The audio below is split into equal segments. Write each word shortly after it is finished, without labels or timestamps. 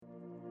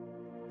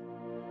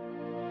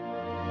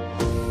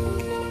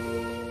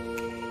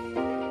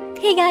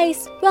Hey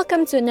guys,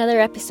 welcome to another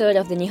episode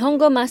of the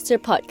Nihongo Master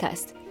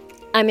Podcast.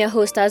 I'm your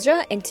host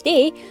Azra, and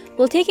today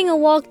we're taking a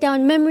walk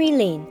down memory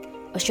lane,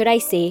 or should I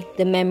say,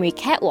 the memory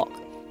catwalk,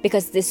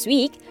 because this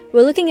week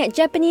we're looking at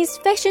Japanese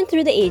fashion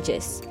through the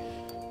ages.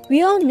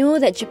 We all know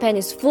that Japan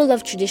is full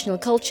of traditional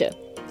culture,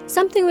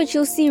 something which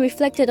you'll see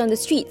reflected on the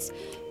streets,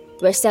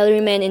 where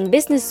salarymen in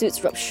business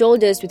suits rub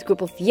shoulders with a group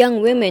of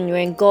young women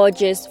wearing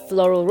gorgeous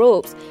floral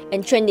robes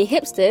and trendy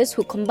hipsters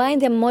who combine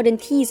their modern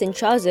tees and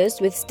trousers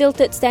with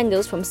stilted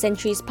sandals from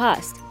centuries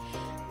past.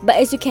 But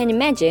as you can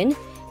imagine,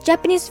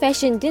 Japanese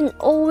fashion didn't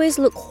always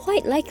look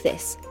quite like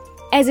this.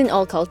 As in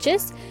all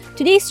cultures,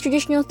 today's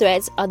traditional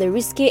threads are the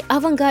risque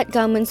avant-garde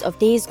garments of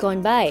days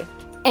gone by.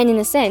 And in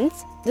a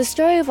sense, the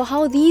story of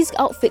how these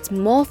outfits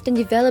morphed and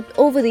developed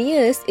over the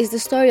years is the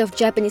story of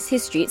Japanese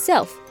history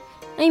itself.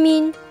 I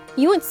mean,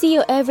 you won't see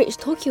your average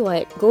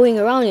Tokyoite going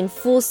around in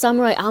full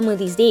samurai armor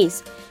these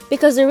days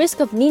because the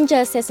risk of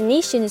ninja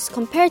assassination is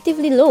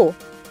comparatively low.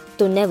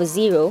 Though never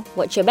zero,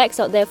 watch your backs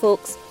out there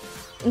folks.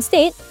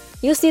 Instead,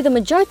 you'll see the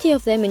majority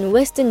of them in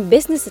Western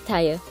business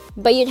attire,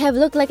 but you'd have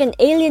looked like an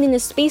alien in a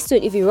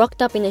spacesuit if you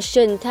rocked up in a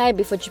shirt and tie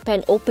before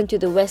Japan opened to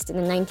the West in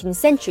the 19th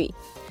century.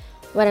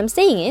 What I'm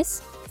saying is,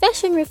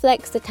 fashion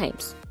reflects the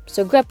times.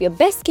 So grab your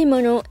best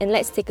kimono and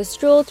let's take a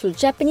stroll through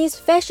Japanese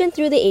fashion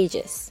through the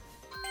ages.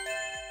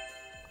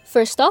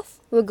 First off,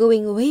 we're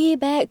going way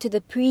back to the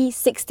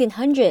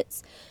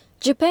pre-1600s.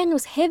 Japan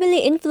was heavily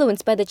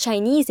influenced by the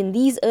Chinese in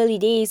these early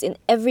days in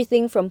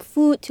everything from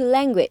food to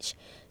language,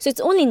 so it's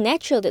only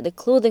natural that the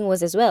clothing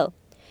was as well.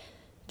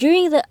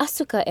 During the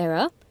Asuka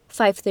era,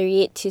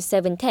 538 to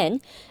 710,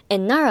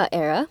 and Nara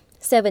era,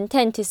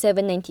 710 to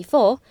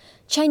 794,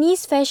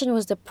 Chinese fashion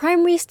was the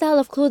primary style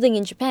of clothing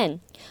in Japan.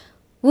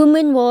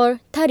 Women wore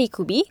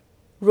tarikubi,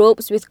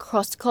 robes with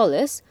crossed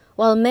collars,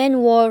 while men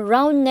wore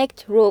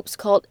round-necked robes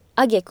called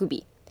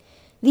agekubi.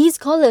 These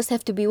collars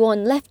have to be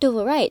worn left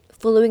over right,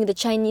 following the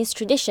Chinese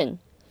tradition.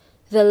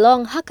 The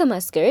long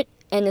hakama skirt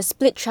and a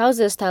split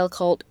trouser style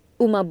called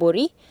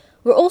umabori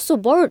were also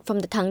borrowed from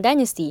the Tang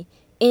Dynasty,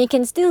 and you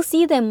can still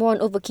see them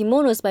worn over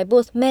kimonos by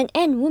both men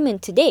and women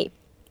today.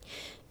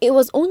 It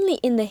was only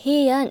in the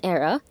Heian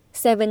era,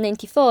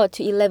 794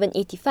 to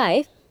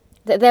 1185,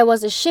 that there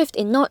was a shift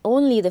in not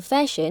only the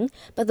fashion,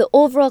 but the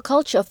overall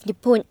culture of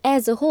Nippon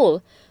as a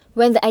whole,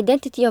 when the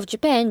identity of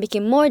Japan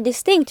became more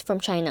distinct from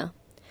China.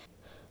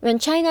 When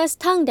China's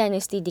Tang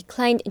Dynasty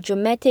declined in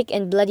dramatic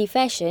and bloody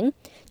fashion,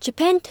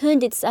 Japan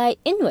turned its eye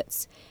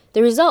inwards.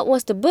 The result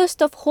was the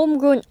burst of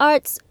homegrown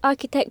arts,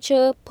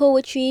 architecture,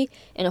 poetry,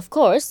 and of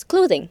course,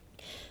 clothing.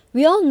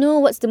 We all know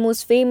what's the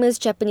most famous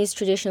Japanese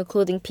traditional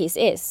clothing piece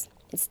is.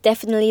 It's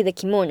definitely the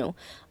kimono,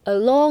 a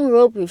long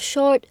robe with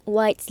short,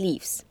 wide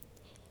sleeves.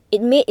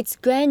 It made its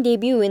grand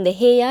debut in the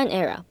Heian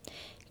era.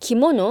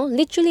 Kimono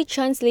literally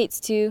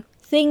translates to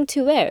thing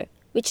to wear,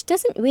 which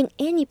doesn't win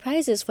any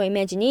prizes for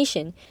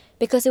imagination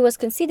because it was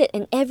considered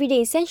an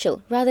everyday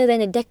essential rather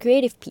than a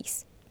decorative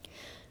piece.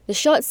 The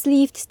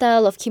short-sleeved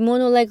style of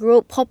kimono-like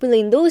robe popular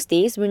in those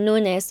days were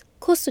known as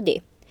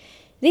kosude.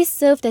 This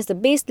served as the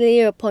base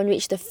layer upon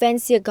which the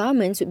fancier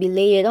garments would be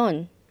layered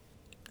on.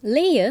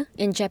 Layer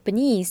in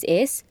Japanese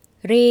is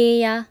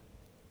reiya.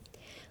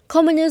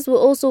 Commoners were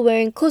also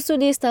wearing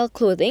kosude-style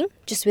clothing,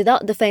 just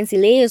without the fancy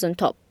layers on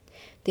top.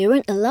 They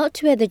weren't allowed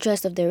to wear the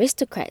dress of the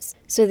aristocrats,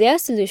 so their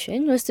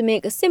solution was to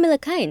make a similar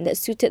kind that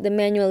suited the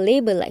manual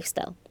labor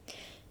lifestyle.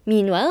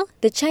 Meanwhile,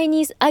 the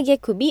Chinese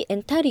agekubi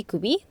and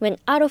tarikubi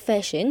went out of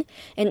fashion,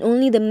 and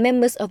only the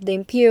members of the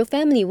imperial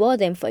family wore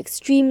them for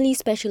extremely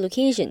special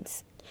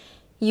occasions.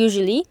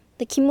 Usually,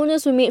 the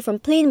kimonos were made from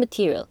plain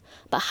material,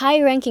 but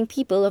high-ranking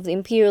people of the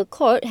imperial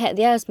court had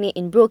theirs made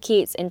in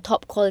brocades and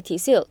top-quality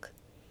silk.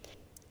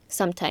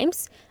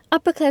 Sometimes,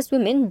 upper-class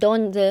women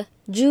donned the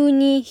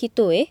juni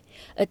hitoe,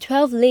 a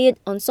 12-layered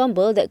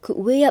ensemble that could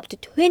weigh up to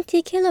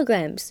 20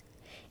 kilograms.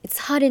 It's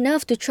hard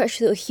enough to trudge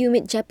through a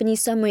humid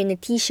Japanese summer in a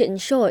t-shirt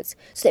and shorts,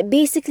 so that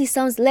basically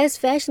sounds less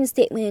fashion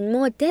statement and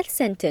more death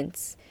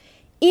sentence.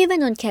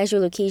 Even on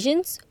casual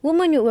occasions,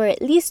 women would wear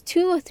at least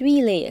 2 or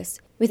 3 layers,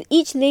 with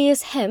each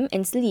layer's hem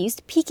and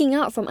sleeves peeking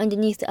out from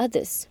underneath the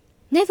others.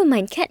 Never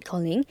mind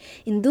catcalling,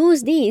 in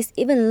those days,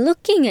 even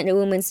looking at a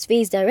woman's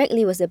face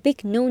directly was a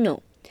big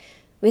no-no.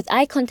 With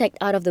eye contact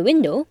out of the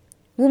window,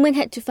 women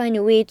had to find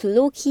a way to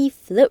low-key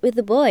flirt with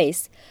the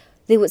boys.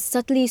 They would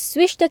subtly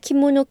swish their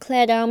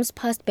kimono-clad arms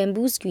past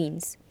bamboo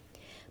screens.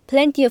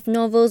 Plenty of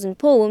novels and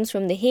poems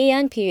from the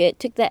Heian period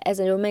took that as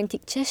a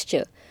romantic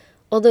gesture,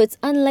 although it's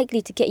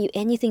unlikely to get you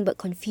anything but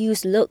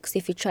confused looks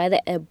if you try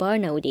that at a bar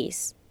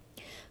nowadays.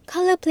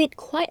 Colour played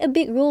quite a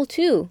big role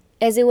too,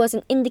 as it was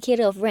an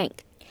indicator of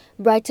rank.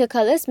 Brighter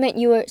colours meant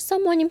you were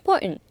someone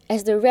important,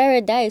 as the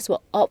rarer dyes were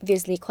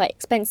obviously quite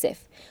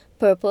expensive.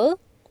 Purple,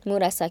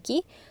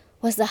 murasaki,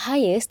 was the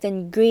highest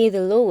and grey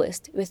the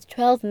lowest, with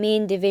 12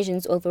 main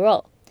divisions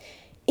overall.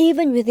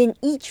 Even within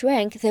each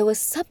rank, there were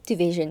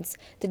subdivisions.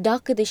 The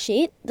darker the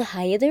shade, the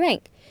higher the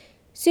rank.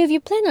 So if you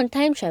plan on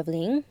time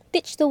travelling,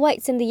 ditch the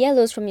whites and the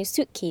yellows from your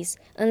suitcase,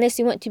 unless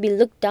you want to be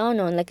looked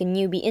down on like a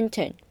newbie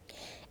intern.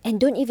 And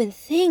don't even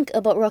think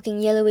about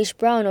rocking yellowish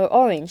brown or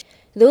orange,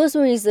 Those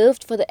were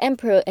reserved for the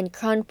emperor and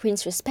crown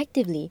prince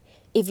respectively.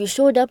 If you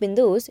showed up in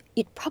those,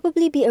 you'd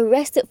probably be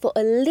arrested for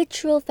a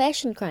literal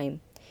fashion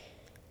crime.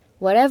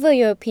 Whatever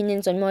your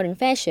opinions on modern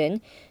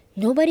fashion,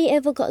 nobody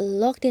ever got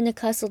locked in a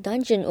castle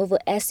dungeon over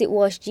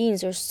acid-wash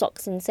jeans or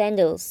socks and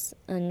sandals,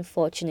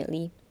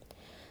 unfortunately.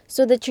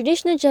 So the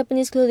traditional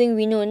Japanese clothing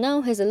we know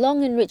now has a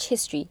long and rich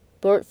history,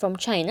 borrowed from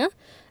China,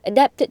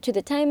 adapted to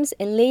the times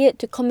and layered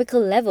to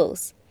comical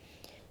levels.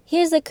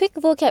 Here's a quick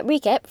vocab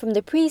recap from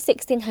the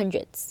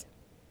pre-1600s.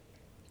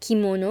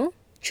 Kimono,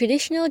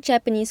 traditional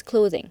Japanese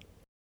clothing.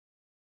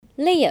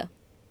 Layer,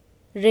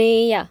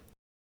 reiya.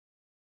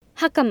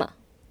 Hakama,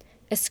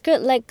 a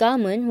skirt-like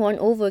garment worn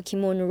over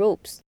kimono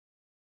robes.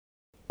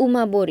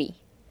 Umabori,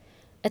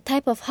 a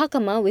type of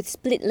hakama with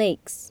split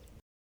legs.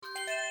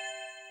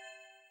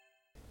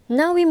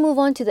 Now we move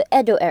on to the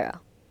Edo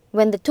era,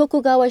 when the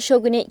Tokugawa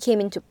shogunate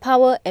came into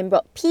power and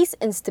brought peace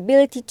and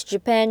stability to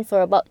Japan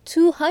for about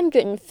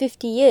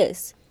 250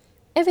 years.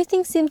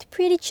 Everything seemed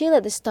pretty chill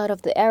at the start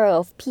of the era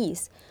of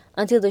peace,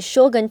 until the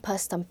shogun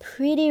passed some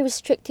pretty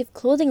restrictive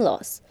clothing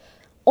laws.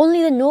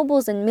 Only the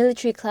nobles and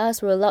military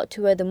class were allowed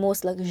to wear the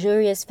most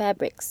luxurious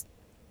fabrics.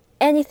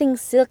 Anything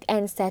silk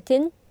and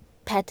satin,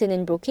 pattern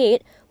and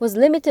brocade was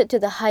limited to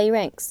the high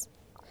ranks.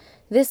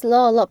 This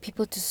law allowed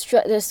people to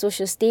strut their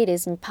social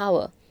status and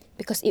power,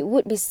 because it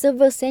would be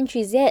several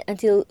centuries yet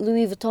until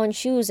Louis Vuitton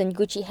shoes and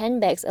Gucci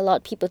handbags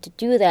allowed people to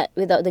do that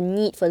without the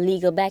need for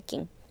legal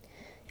backing.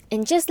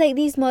 And just like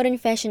these modern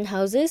fashion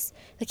houses,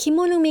 the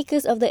kimono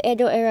makers of the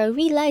Edo era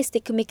realized they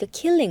could make a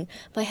killing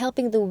by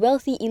helping the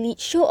wealthy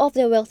elite show off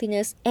their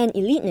wealthiness and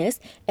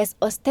eliteness as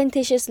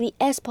ostentatiously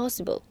as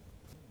possible.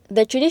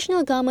 The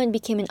traditional garment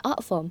became an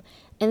art form,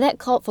 and that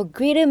called for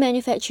greater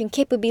manufacturing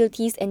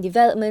capabilities and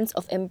developments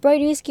of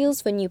embroidery skills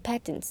for new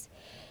patterns.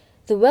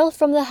 The wealth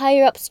from the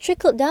higher-ups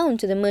trickled down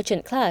to the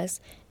merchant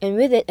class, and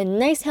with it a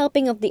nice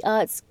helping of the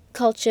arts,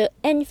 culture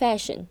and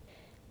fashion.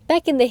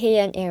 Back in the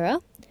Heian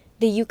era,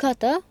 the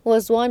yukata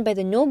was worn by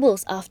the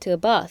nobles after a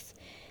bath.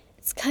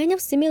 It's kind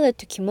of similar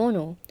to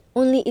kimono,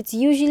 only it's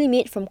usually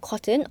made from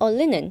cotton or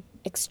linen,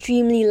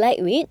 extremely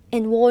lightweight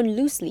and worn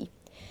loosely.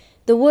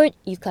 The word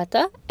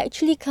yukata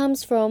actually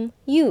comes from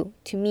yu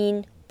to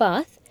mean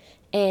bath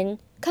and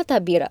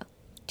katabira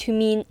to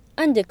mean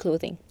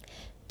underclothing.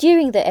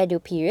 During the Edo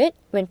period,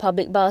 when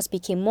public baths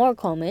became more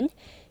common,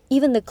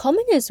 even the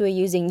commoners were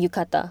using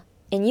yukata,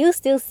 and you'll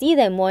still see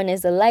them worn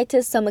as the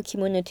lightest summer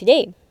kimono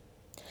today.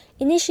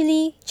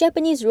 Initially,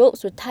 Japanese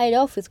robes were tied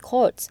off with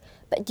cords,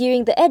 but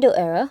during the Edo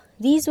era,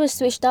 these were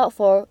switched out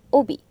for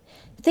obi,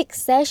 thick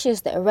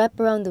sashes that wrap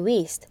around the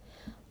waist.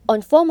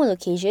 On formal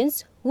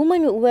occasions,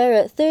 women would wear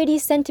a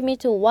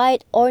 30cm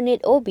wide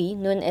ornate obi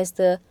known as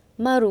the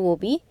maru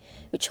obi,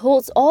 which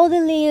holds all the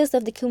layers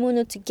of the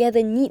kimono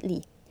together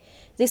neatly.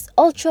 This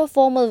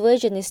ultra-formal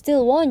version is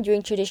still worn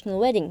during traditional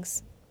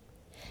weddings.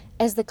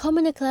 As the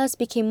commoner class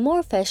became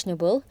more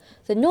fashionable,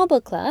 the noble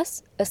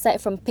class,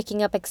 aside from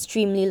picking up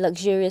extremely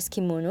luxurious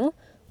kimono,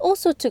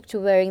 also took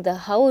to wearing the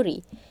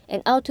haori,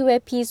 an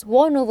outerwear piece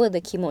worn over the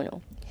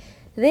kimono.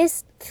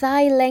 This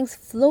thigh-length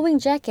flowing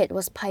jacket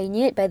was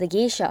pioneered by the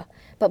geisha,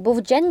 but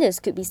both genders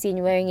could be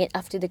seen wearing it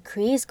after the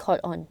craze caught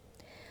on.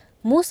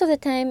 Most of the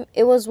time,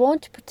 it was worn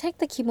to protect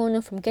the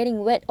kimono from getting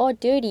wet or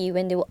dirty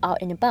when they were out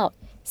and about.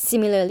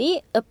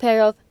 Similarly, a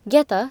pair of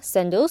geta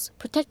sandals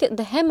protected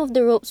the hem of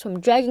the robes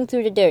from dragging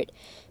through the dirt,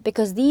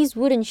 because these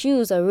wooden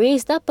shoes are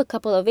raised up a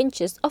couple of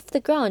inches off the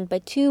ground by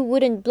two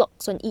wooden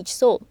blocks on each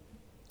sole.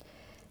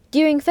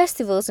 During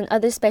festivals and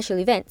other special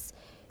events,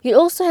 you'd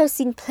also have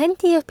seen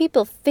plenty of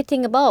people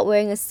fitting about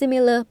wearing a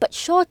similar but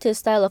shorter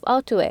style of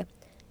outerwear,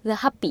 the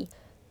happi.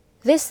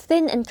 This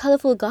thin and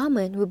colourful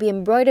garment would be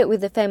embroidered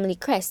with the family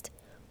crest,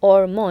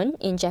 or mon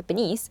in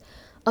Japanese,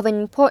 of an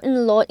important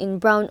lord in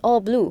brown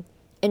or blue,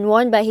 and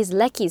worn by his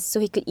lackeys so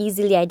he could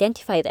easily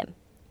identify them.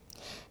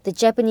 The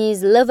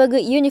Japanese love a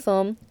good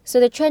uniform, so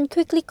the trend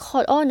quickly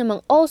caught on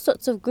among all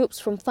sorts of groups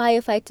from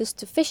firefighters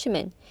to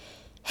fishermen.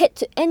 Head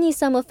to any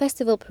summer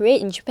festival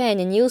parade in Japan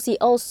and you'll see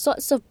all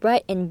sorts of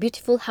bright and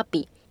beautiful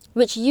happi,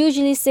 which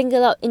usually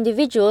single out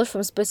individuals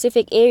from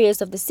specific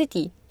areas of the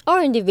city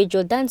or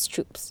individual dance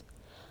troupes.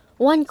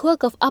 One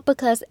quirk of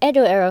upper-class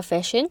Edo-era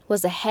fashion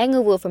was a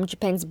hangover from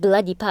Japan's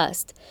bloody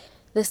past.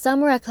 The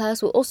samurai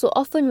class will also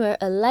often wear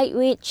a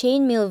lightweight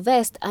chainmail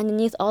vest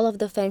underneath all of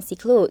the fancy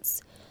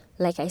clothes.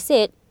 Like I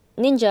said,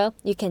 ninja,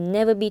 you can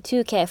never be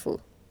too careful.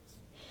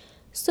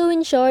 So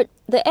in short,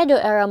 the Edo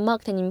era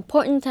marked an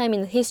important time in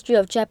the history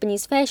of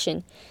Japanese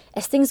fashion,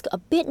 as things got a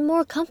bit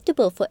more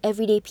comfortable for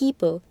everyday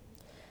people.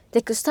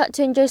 They could start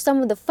to enjoy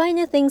some of the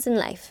finer things in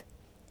life.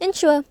 And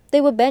sure,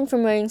 they were banned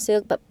from wearing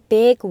silk, but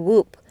big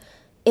whoop.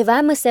 If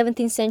I'm a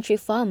 17th century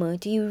farmer,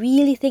 do you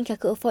really think I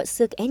could afford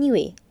silk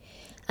anyway?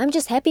 I'm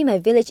just happy my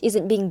village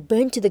isn't being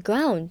burnt to the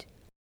ground.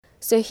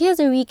 So here's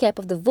a recap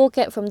of the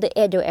vocab from the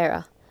Edo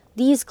era.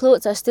 These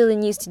clothes are still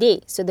in use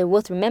today, so they're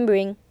worth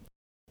remembering.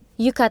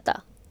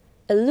 Yukata,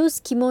 a loose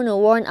kimono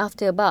worn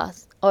after a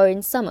bath or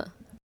in summer.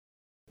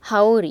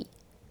 Haori,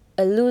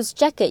 a loose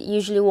jacket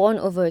usually worn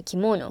over a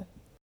kimono.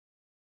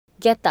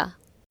 Geta,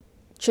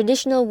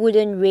 traditional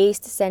wooden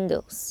raised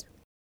sandals.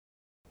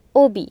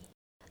 Obi,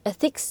 a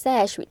thick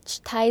sash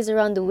which ties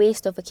around the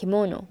waist of a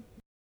kimono.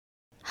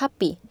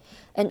 Hapi,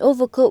 an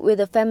overcoat with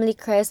a family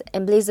crest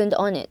emblazoned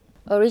on it,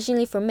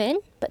 originally for men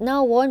but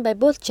now worn by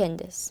both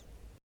genders.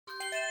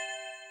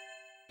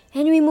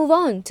 And we move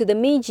on to the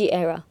Meiji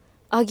era,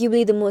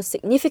 arguably the most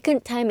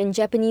significant time in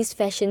Japanese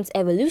fashion's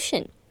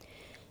evolution.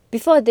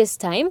 Before this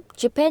time,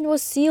 Japan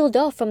was sealed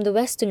off from the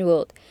Western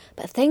world,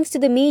 but thanks to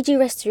the Meiji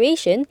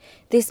Restoration,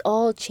 this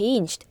all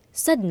changed.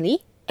 Suddenly,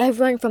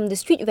 everyone from the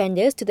street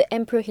vendors to the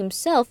emperor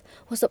himself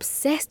was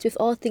obsessed with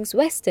all things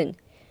Western.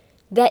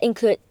 That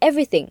included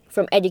everything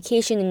from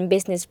education and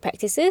business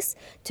practices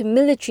to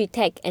military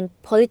tech and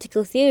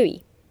political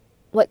theory.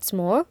 What's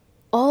more,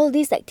 all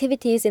these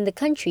activities in the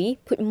country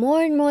put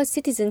more and more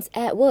citizens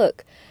at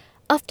work.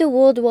 After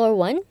World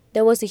War I,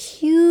 there was a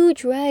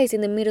huge rise in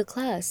the middle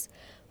class.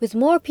 With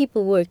more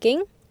people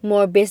working,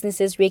 more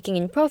businesses raking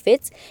in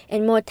profits,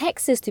 and more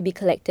taxes to be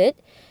collected,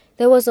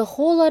 there was a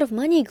whole lot of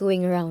money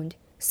going around,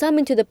 some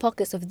into the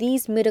pockets of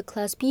these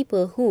middle-class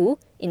people who,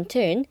 in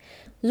turn,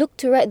 looked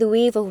to ride the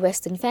wave of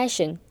Western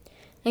fashion.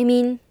 I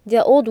mean,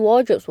 their old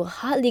wardrobes were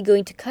hardly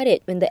going to cut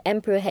it when the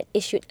emperor had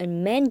issued a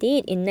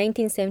mandate in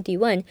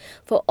 1971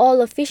 for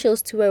all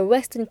officials to wear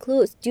Western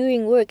clothes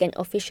during work and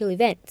official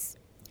events.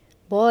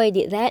 Boy,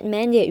 did that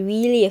mandate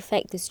really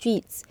affect the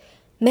streets.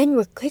 Men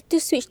were quick to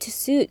switch to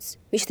suits,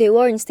 which they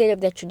wore instead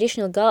of their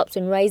traditional garbs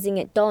when rising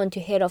at dawn to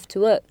head off to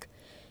work.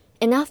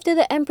 And after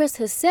the empress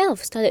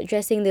herself started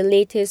dressing the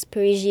latest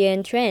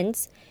Parisian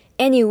trends,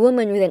 any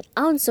woman with an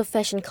ounce of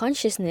fashion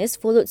consciousness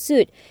followed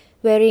suit,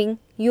 wearing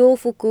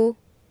yofuku,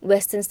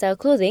 Western-style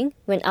clothing,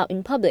 when out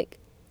in public.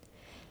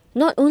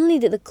 Not only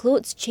did the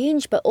clothes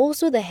change, but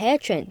also the hair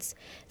trends.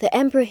 The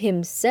emperor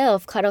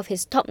himself cut off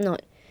his top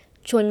knot,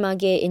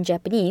 chonmage in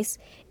Japanese,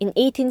 in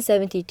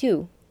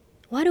 1872.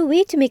 What a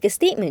way to make a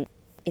statement!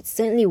 It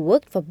certainly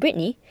worked for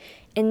Britney,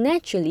 and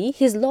naturally,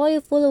 his loyal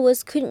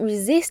followers couldn't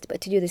resist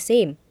but to do the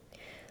same.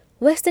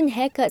 Western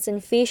haircuts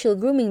and facial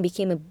grooming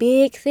became a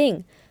big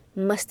thing.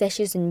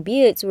 Mustaches and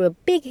beards were a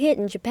big hit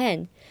in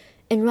Japan.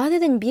 And rather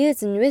than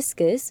beards and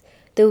whiskers,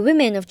 the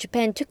women of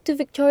Japan took to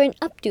Victorian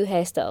updo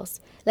hairstyles,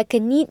 like a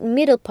neat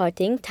middle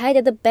parting tied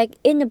at the back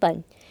in a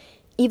bun.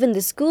 Even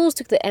the schools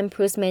took the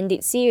emperor's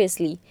mandate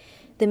seriously.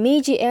 The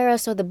Meiji era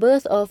saw the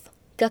birth of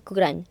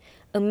gakuran,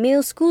 a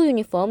male school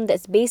uniform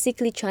that's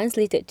basically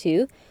translated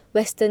to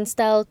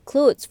Western-style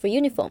clothes for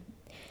uniform.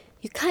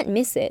 You can't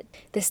miss it.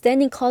 The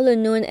standing collar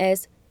known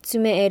as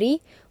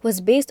tsumeeri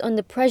was based on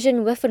the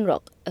Prussian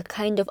Waffenrock, a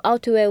kind of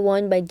outerwear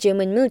worn by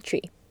German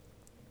military.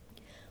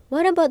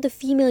 What about the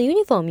female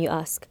uniform, you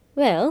ask?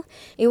 Well,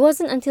 it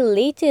wasn't until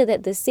later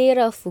that the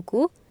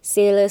seirafuku,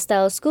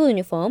 sailor-style school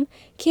uniform,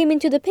 came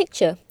into the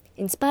picture,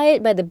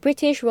 inspired by the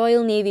British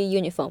Royal Navy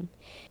uniform.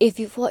 If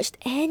you've watched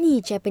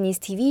any Japanese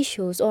TV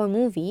shows or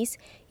movies,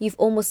 you've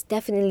almost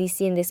definitely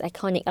seen this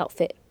iconic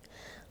outfit.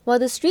 While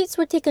the streets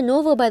were taken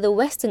over by the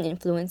Western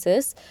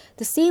influences,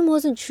 the same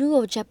wasn't true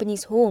of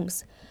Japanese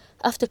homes.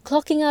 After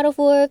clocking out of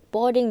work,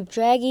 boarding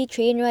draggy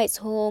train rides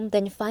home,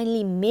 then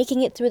finally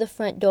making it through the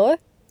front door,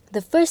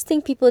 the first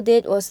thing people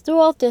did was throw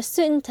off their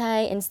suit and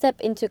tie and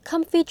step into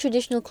comfy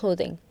traditional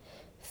clothing.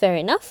 Fair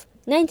enough.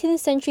 19th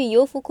century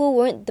yofuku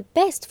weren't the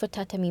best for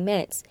tatami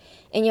mats,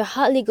 and you're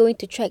hardly going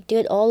to track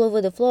dirt all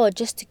over the floor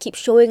just to keep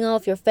showing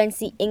off your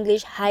fancy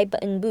English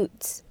high-button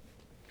boots.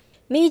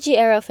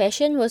 Meiji-era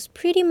fashion was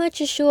pretty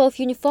much a show of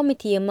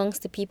uniformity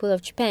amongst the people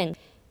of Japan.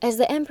 As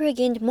the emperor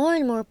gained more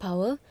and more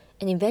power,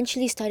 and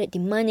eventually started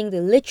demanding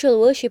the literal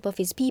worship of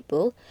his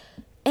people,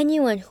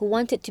 anyone who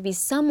wanted to be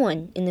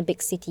someone in a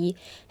big city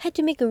had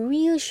to make a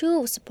real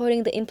show of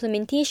supporting the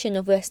implementation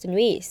of Western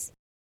ways.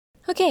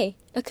 Okay,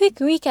 a quick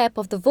recap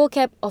of the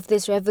vocab of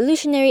this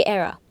revolutionary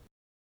era.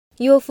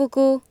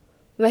 Yofuku,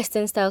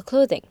 Western-style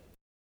clothing.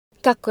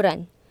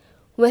 Gakuran,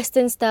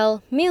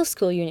 Western-style male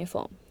school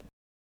uniform.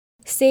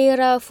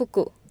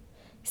 Seirafuku,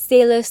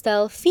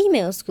 sailor-style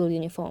female school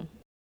uniform.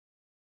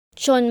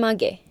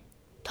 Chonmage,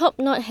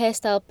 top-knot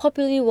hairstyle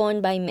popularly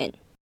worn by men.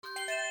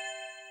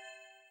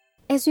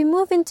 As we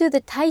move into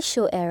the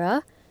Taisho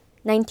era,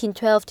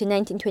 1912 to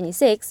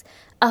 1926,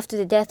 after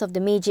the death of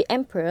the Meiji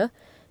Emperor,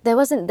 there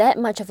wasn't that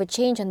much of a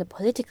change on the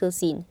political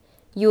scene.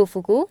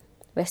 Yofuku,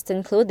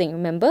 Western clothing,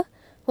 remember,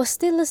 was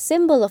still a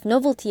symbol of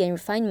novelty and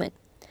refinement.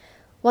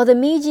 While the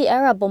Meiji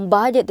era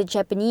bombarded the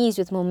Japanese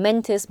with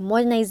momentous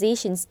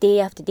modernizations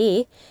day after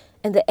day,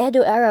 and the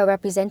Edo era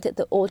represented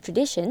the old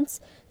traditions,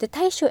 the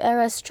Taisho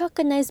era struck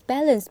a nice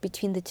balance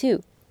between the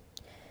two.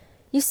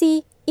 You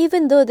see,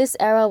 even though this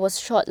era was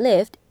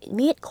short-lived, it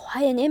made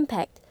quite an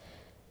impact.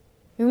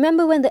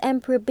 Remember when the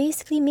emperor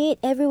basically made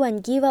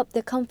everyone give up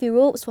their comfy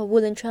robes for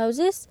woolen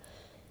trousers?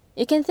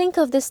 You can think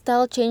of this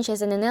style change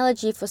as an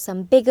analogy for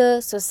some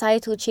bigger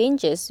societal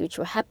changes which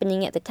were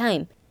happening at the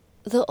time.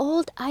 The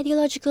old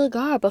ideological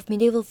garb of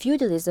medieval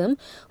feudalism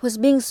was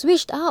being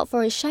switched out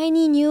for a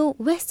shiny new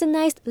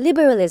westernized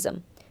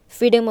liberalism.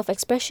 Freedom of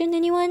expression,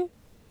 anyone?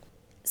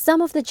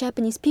 Some of the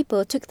Japanese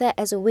people took that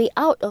as a way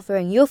out of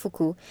wearing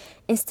yofuku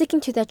and sticking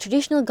to their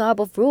traditional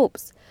garb of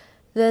robes.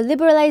 The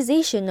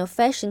liberalization of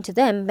fashion to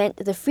them meant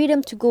the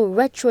freedom to go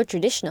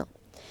retro-traditional.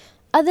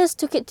 Others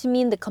took it to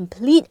mean the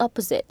complete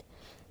opposite.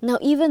 Now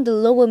even the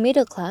lower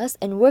middle class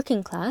and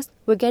working class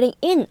were getting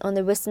in on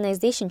the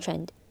westernization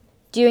trend.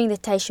 During the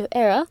Taisho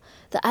era,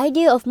 the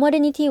idea of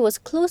modernity was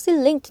closely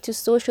linked to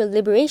social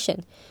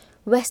liberation.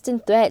 Western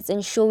threads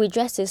and showy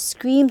dresses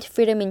screamed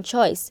freedom in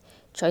choice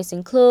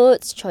in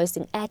clothes, choice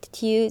in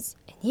attitudes,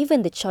 and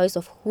even the choice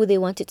of who they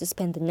wanted to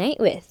spend the night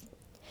with.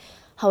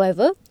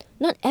 However,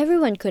 not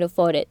everyone could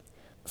afford it.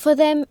 For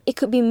them, it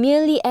could be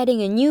merely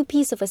adding a new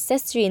piece of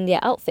accessory in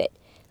their outfit,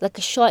 like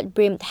a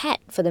short-brimmed hat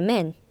for the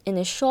men and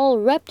a shawl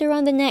wrapped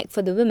around the neck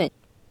for the women.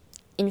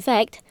 In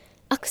fact,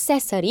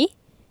 accessory,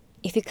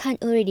 if you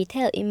can't already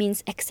tell it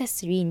means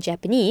accessory in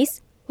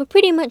Japanese, were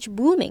pretty much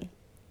booming.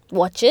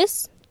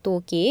 Watches,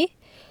 toke,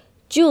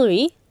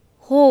 jewelry,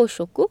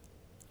 houshoku,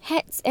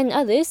 hats and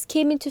others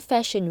came into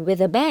fashion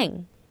with a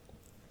bang.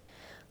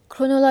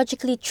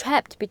 Chronologically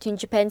trapped between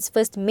Japan's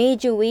first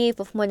major wave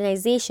of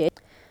modernization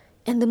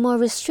and the more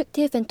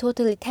restrictive and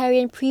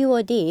totalitarian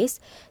pre-war days,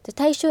 the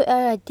Taisho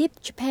era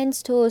dipped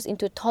Japan's toes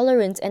into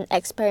tolerance and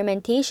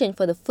experimentation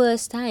for the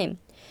first time.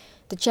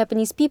 The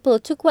Japanese people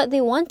took what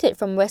they wanted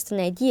from Western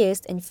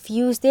ideas and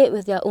fused it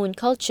with their own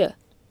culture.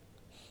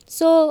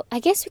 So, I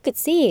guess we could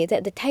say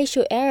that the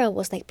Taisho era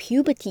was like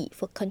puberty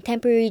for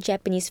contemporary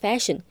Japanese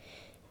fashion,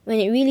 when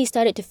it really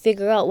started to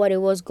figure out what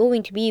it was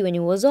going to be when it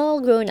was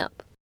all grown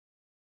up.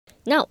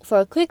 Now, for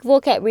a quick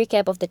vocab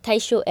recap of the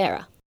Taisho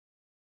era.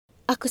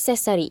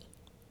 Accessory,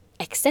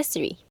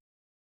 accessory.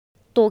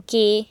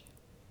 Toke,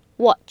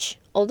 watch,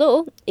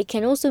 although it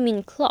can also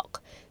mean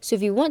clock. So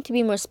if you want to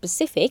be more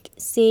specific,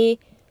 say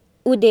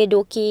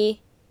udedoke,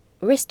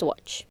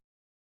 wristwatch.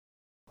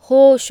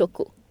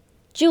 Houshoku,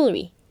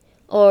 jewelry.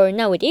 Or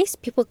nowadays,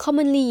 people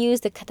commonly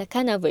use the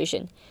katakana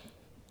version,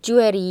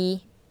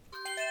 jewelry.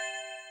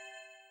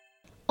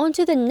 On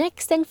to the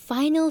next and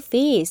final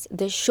phase,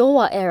 the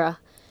Showa era,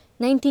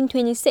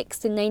 1926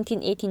 to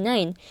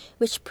 1989,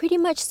 which pretty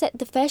much set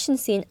the fashion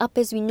scene up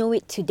as we know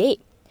it today.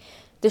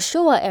 The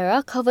Showa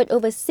era covered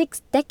over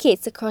 6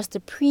 decades across the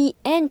pre-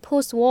 and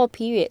post-war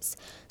periods,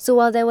 so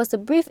while there was a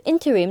brief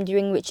interim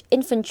during which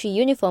infantry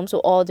uniforms were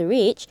all the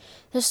rage,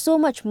 there's so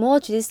much more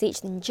to this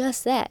age than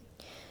just that.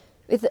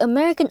 With the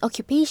American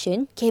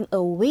occupation came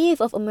a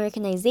wave of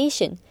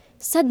Americanization.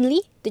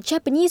 Suddenly, the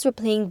Japanese were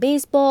playing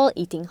baseball,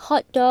 eating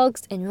hot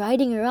dogs, and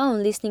riding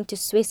around listening to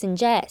Swiss and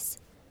jazz.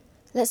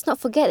 Let's not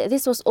forget that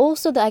this was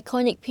also the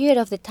iconic period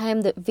of the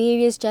time that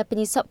various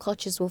Japanese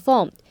subcultures were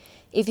formed.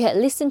 If you had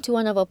listened to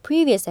one of our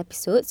previous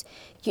episodes,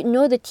 you'd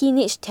know the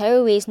teenage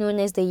tearaways known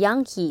as the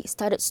Yankee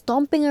started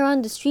stomping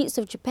around the streets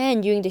of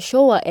Japan during the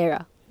Showa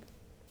era.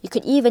 You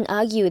could even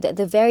argue that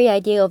the very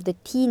idea of the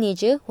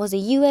teenager was a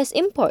US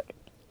import.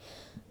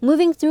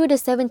 Moving through the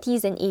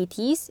 70s and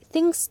 80s,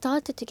 things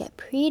started to get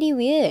pretty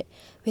weird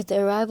with the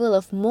arrival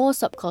of more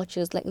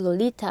subcultures like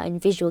Lolita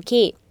and Visual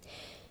Kei.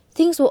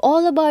 Things were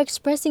all about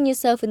expressing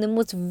yourself in the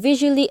most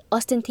visually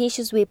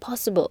ostentatious way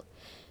possible.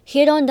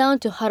 Head on down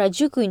to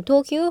Harajuku in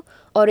Tokyo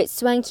or its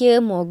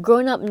swankier, more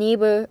grown-up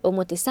neighbour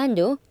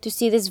Omotesando to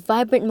see this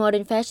vibrant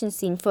modern fashion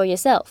scene for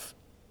yourself.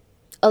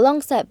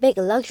 Alongside big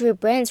luxury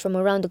brands from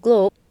around the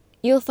globe,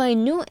 you'll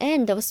find no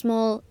end of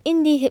small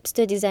indie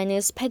hipster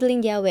designers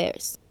peddling their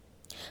wares.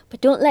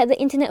 But don't let the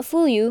internet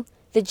fool you.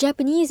 The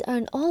Japanese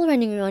aren't all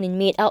running around in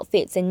maid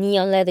outfits and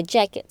neon leather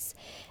jackets.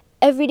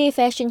 Everyday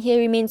fashion here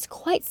remains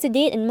quite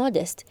sedate and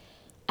modest.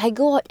 I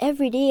go out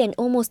every day and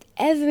almost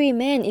every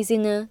man is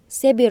in a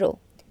sebiro,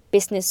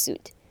 business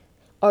suit,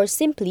 or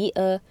simply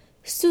a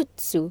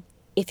sutsu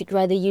if you'd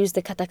rather use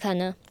the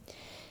katakana.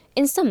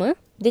 In summer,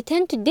 they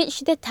tend to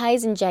ditch their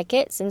ties and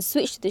jackets and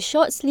switch to the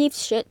short-sleeved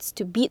shirts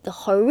to beat the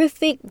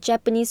horrific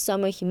Japanese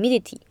summer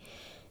humidity.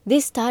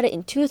 This started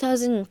in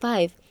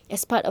 2005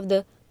 as part of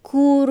the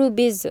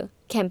Kurubizu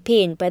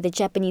campaign by the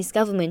Japanese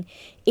government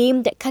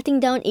aimed at cutting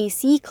down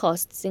AC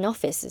costs in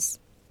offices.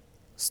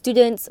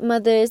 Students,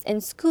 mothers,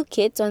 and school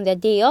kids on their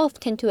day off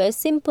tend to wear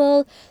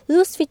simple,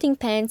 loose-fitting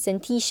pants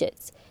and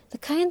t-shirts, the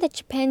kind that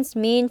Japan's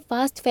main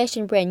fast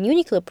fashion brand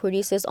Uniqlo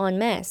produces en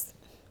masse.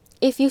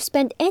 If you've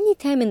spent any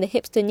time in the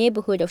hipster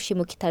neighborhood of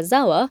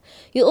Shimokitazawa,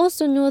 you'll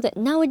also know that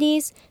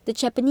nowadays, the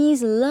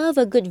Japanese love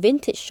a good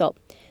vintage shop,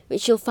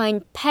 which you'll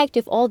find packed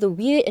with all the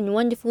weird and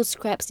wonderful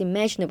scraps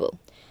imaginable.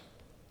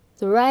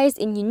 The rise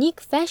in unique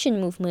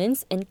fashion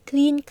movements and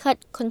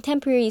clean-cut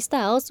contemporary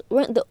styles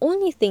weren't the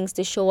only things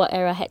the Showa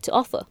era had to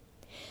offer.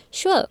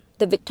 Sure,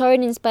 the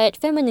Victorian-inspired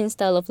feminine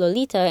style of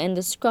Lolita and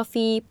the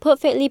scruffy,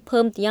 perfectly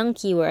permed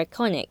Yankee were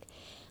iconic,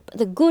 but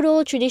the good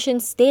old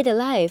traditions stayed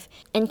alive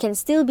and can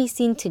still be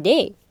seen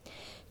today.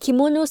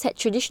 Kimonos had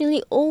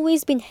traditionally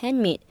always been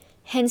handmade,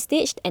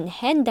 hand-stitched and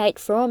hand-dyed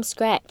from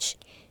scratch.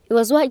 It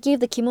was what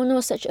gave the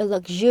kimono such a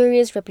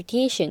luxurious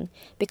reputation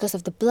because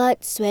of the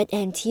blood, sweat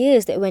and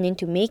tears that went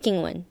into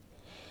making one.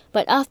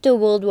 But after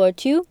World War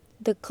II,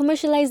 the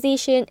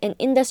commercialization and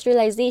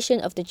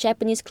industrialization of the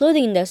Japanese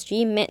clothing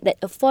industry meant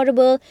that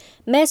affordable,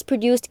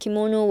 mass-produced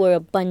kimono were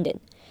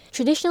abundant.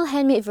 Traditional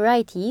handmade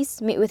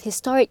varieties, made with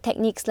historic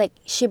techniques like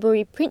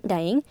shibori print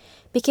dyeing,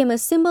 became a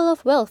symbol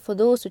of wealth for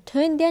those who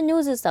turned their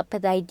noses up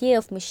at the idea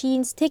of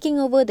machines taking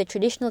over the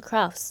traditional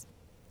crafts.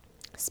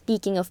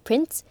 Speaking of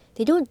prints,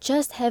 they don't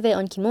just have it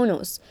on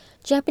kimonos.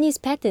 Japanese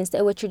patterns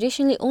that were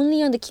traditionally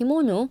only on the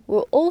kimono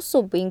were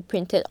also being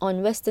printed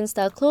on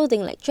Western-style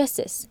clothing like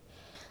dresses.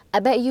 I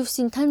bet you've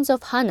seen tons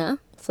of hana,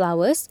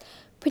 flowers,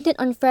 printed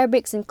on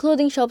fabrics in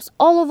clothing shops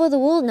all over the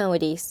world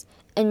nowadays,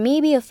 and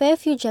maybe a fair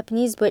few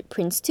Japanese bird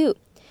prints too.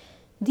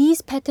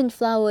 These patterned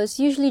flowers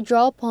usually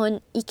draw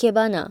upon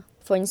ikebana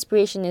for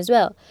inspiration as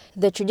well,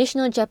 the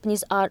traditional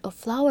Japanese art of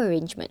flower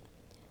arrangement.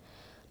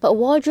 But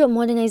wardrobe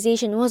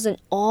modernization wasn't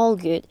all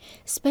good,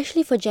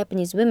 especially for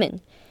Japanese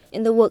women.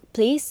 In the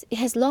workplace, it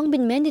has long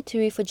been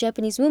mandatory for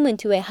Japanese women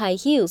to wear high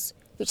heels,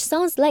 which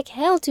sounds like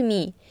hell to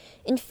me.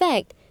 In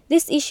fact,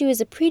 this issue is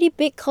a pretty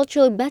big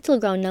cultural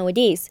battleground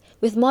nowadays,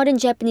 with modern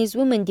Japanese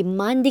women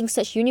demanding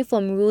such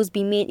uniform rules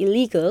be made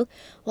illegal,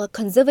 while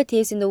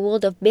conservatives in the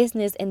world of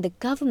business and the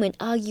government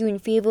argue in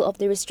favour of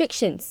the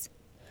restrictions.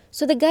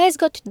 So the guys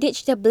got to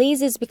ditch their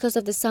blazers because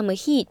of the summer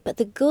heat, but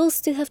the girls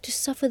still have to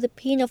suffer the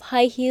pain of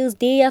high heels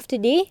day after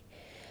day?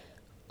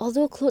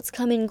 Although clothes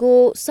come and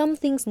go, some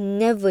things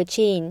never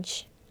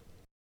change.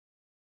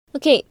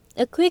 Okay,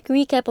 a quick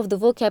recap of the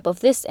vocab of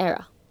this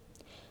era.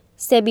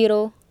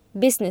 Sebiro,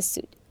 business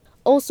suit,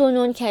 also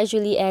known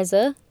casually as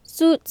a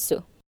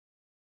sutsu.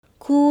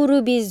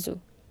 Kurubizu,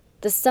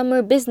 the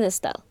summer business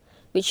style,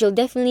 which you'll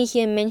definitely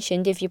hear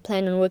mentioned if you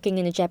plan on working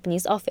in a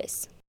Japanese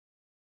office.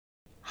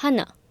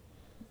 Hana,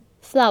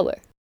 flower.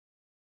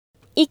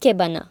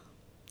 Ikebana,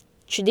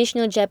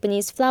 traditional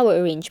Japanese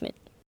flower arrangement.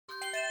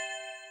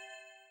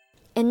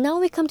 And now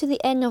we come to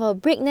the end of our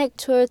breakneck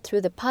tour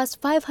through the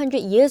past 500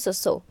 years or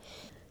so.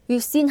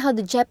 We've seen how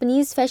the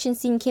Japanese fashion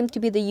scene came to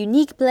be the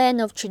unique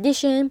blend of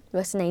tradition,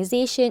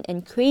 westernization,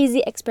 and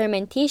crazy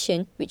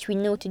experimentation which we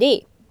know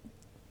today.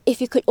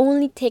 If you could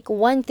only take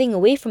one thing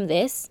away from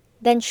this,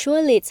 then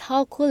surely it's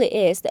how cool it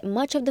is that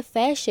much of the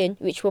fashion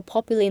which were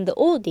popular in the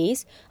old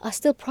days are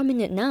still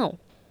prominent now.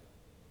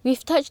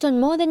 We've touched on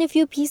more than a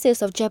few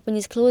pieces of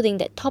Japanese clothing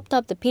that topped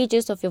up the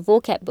pages of your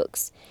vocab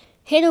books.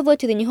 Head over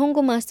to the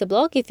Nihongo Master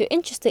blog if you're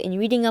interested in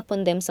reading up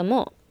on them some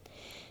more.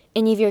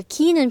 And if you're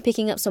keen on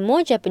picking up some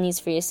more Japanese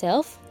for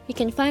yourself, you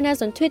can find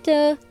us on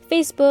Twitter,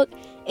 Facebook,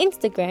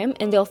 Instagram,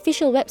 and the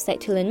official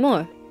website to learn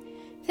more.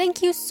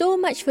 Thank you so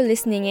much for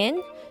listening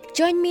in.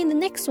 Join me in the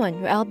next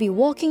one where I'll be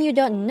walking you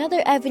down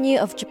another avenue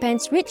of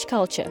Japan's rich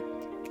culture.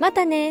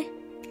 Mata ne!